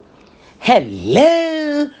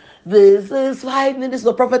Hello, this is 5 Minutes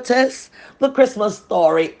of Prophetess, the Christmas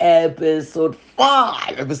story, episode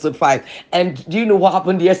 5. Episode 5. And do you know what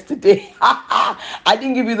happened yesterday? I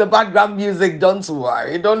didn't give you the background music. Don't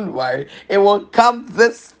worry, don't worry. It will come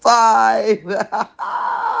this time.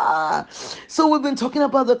 So, we've been talking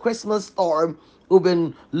about the Christmas story. We've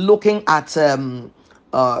been looking at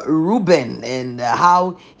Reuben and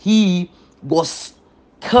how he was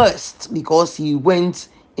cursed because he went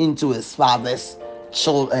into his father's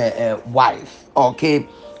wife. Okay,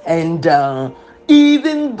 and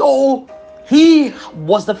even though he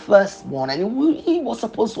was the firstborn and he was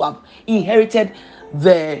supposed to have inherited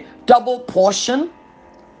the double portion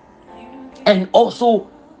and also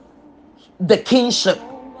the kingship,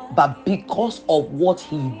 but because of what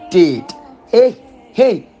he did,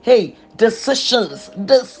 decisions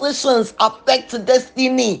affect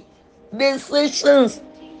destiny. Decisions,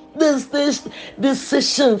 this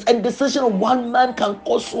decisions and decision of one man can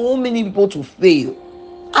cause so many people to fail.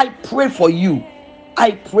 I pray for you.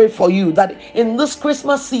 I pray for you that in this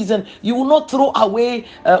Christmas season, you will not throw away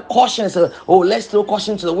caution. Oh, let's throw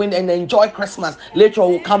caution to the wind and enjoy Christmas. Later,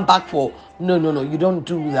 we'll come back for. No, no, no. You don't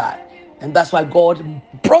do that. And that's why God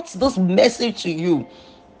brought this message to you.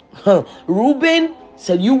 Reuben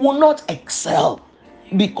said, you will not excel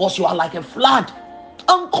because you are like a flood,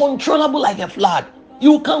 uncontrollable like a flood.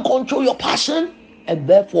 You can't control your passion, and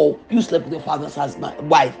therefore you slept with your father's husband,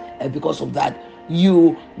 wife, and because of that,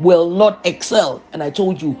 you will not excel. And I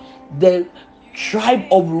told you, the tribe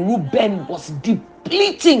of Reuben was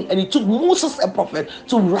depleting, and it took Moses, a prophet,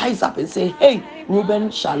 to rise up and say, hey, Reuben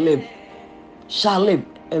shall live.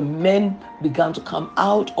 And men began to come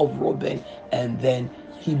out of Reuben, and then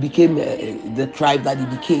he became the tribe that he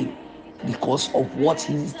became because of what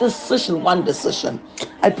his decision, one decision.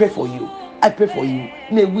 I pray for you. I pray for you.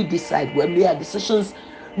 May we decide when may our decisions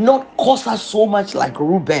not cost us so much like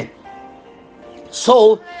Reuben.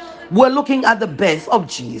 So we're looking at the birth of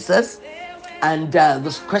Jesus and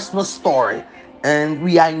this Christmas story, and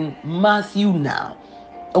we are in Matthew now.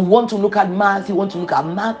 I want to look at Matthew, want to look at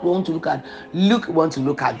Mark, want to look at Luke, want to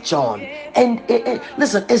look at John. And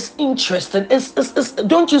listen, it's interesting. It's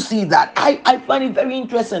don't you see that? I find it very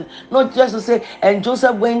interesting. Not just to say, and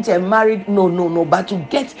Joseph went and married. No, no, no. But to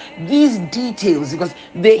get these details because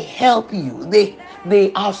they help you.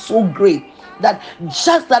 They are so great that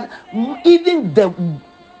just that even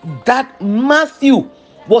that Matthew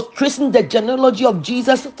was tracing the genealogy of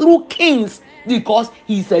Jesus through kings because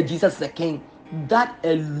he said Jesus is a king. That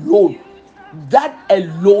alone, that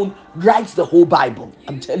alone writes the whole Bible.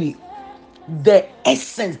 I'm telling you, the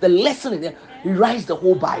essence, the lesson in there writes the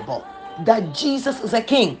whole Bible. That Jesus is a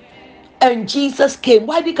king. And Jesus came.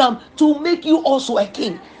 Why did he come? To make you also a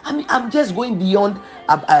king. I mean, I'm just going beyond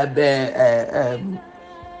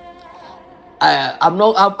I'm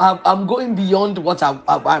not. I'm going beyond what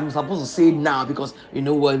I'm supposed to say now because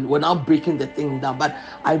we're now breaking the thing down. But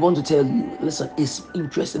I want to tell you, listen, it's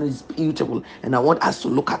interesting, it's beautiful, and I want us to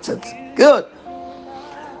look at it. Good.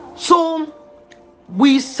 So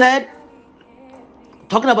we said,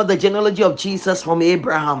 talking about the genealogy of Jesus from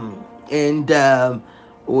Abraham and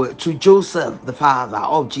to Joseph, the father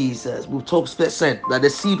of Jesus. We said that the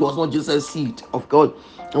seed was not Joseph's seed of God,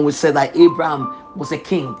 and we said that Abraham was a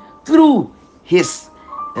king through his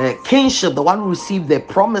kingship, the one who received the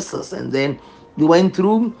promises, and then we went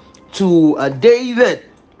through to David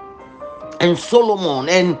and Solomon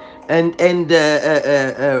and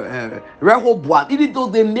Rehoboam. Even though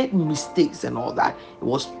they made mistakes and all that, it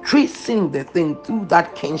was tracing the thing through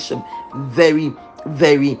that kingship. Very,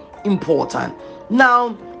 very important.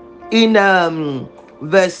 Now, in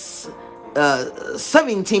verse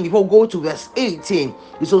 17, before we go to verse 18,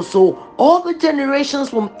 it's also all the generations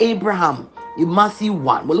from Abraham in Matthew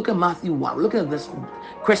 1. We'll look at Matthew 1. We're looking at this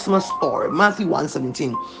Christmas story, Matthew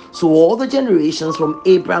 1:17. So all the generations from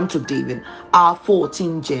Abraham to David are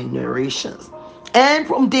 14 generations. And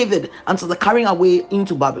from David until the carrying away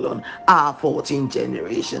into Babylon are 14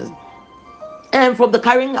 generations. And from the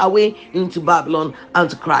carrying away into Babylon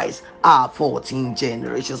unto Christ are 14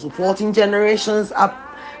 generations. So 14 generations up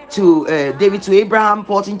to David to Abraham,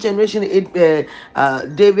 14 generation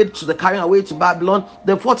David to the carrying away to Babylon,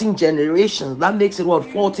 the 14 generations. That makes it what?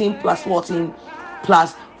 14 plus 14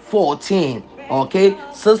 plus 14. Okay,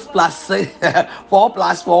 6 plus 6, 4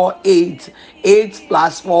 plus 4, 8. 8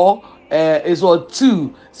 plus 4 is what?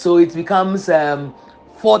 2. So it becomes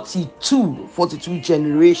 42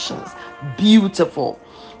 generations. Beautiful.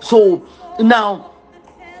 So now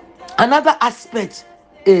another aspect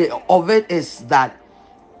of it is that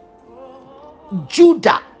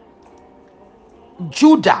Judah,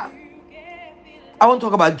 I want to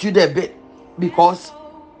talk about Judah a bit, because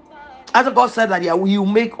after God said that, yeah, you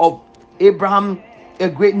make of Abraham a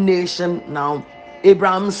great nation. Now,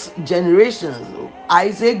 Abraham's generations,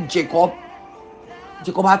 Isaac, Jacob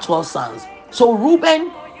had 12 sons. So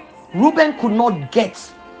Reuben could not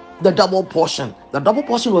get the double portion. The double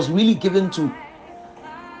portion was really given to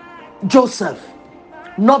Joseph,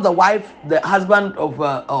 not the wife, the husband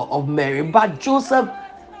of Mary, but Joseph,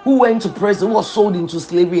 who went to prison, was sold into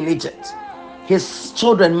slavery in Egypt. His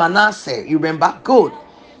children, Manasseh, you remember? Good.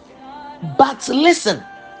 But listen,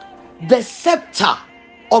 the scepter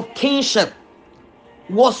of kingship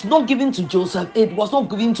was not given to Joseph, it was not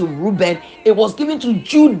given to Reuben, it was given to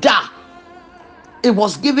Judah. It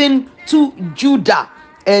was given to Judah.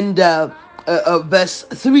 And verse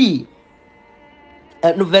 3,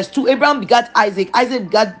 no, verse 2, Abraham begat Isaac, Isaac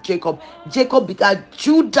begat Jacob, Jacob begat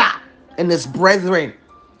Judah and his brethren,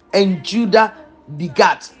 and Judah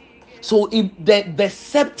begat. So the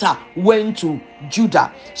scepter went to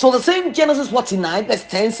Judah. So the same Genesis 49 verse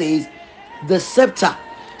 10 says, the scepter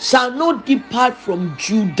shall not depart from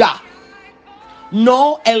Judah,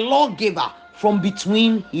 nor a lawgiver from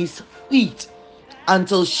between his feet,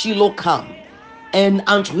 until Shiloh come. And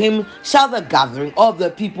unto him shall the gathering of the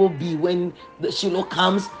people be. When the Shiloh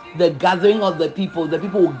comes, the gathering of the people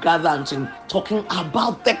will gather unto him, talking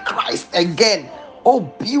about the Christ again. Oh,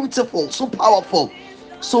 beautiful, so powerful.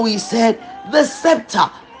 So he said, the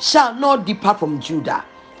scepter shall not depart from Judah.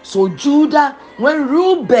 So Judah, when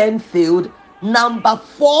Reuben failed, number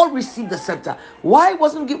 4 received the scepter. Why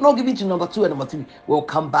wasn't not given to number 2 and number 3? We'll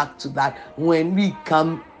come back to that when we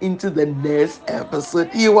come into the next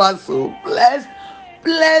episode. You are so blessed,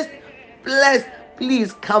 blessed, blessed.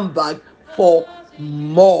 Please come back for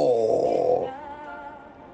more.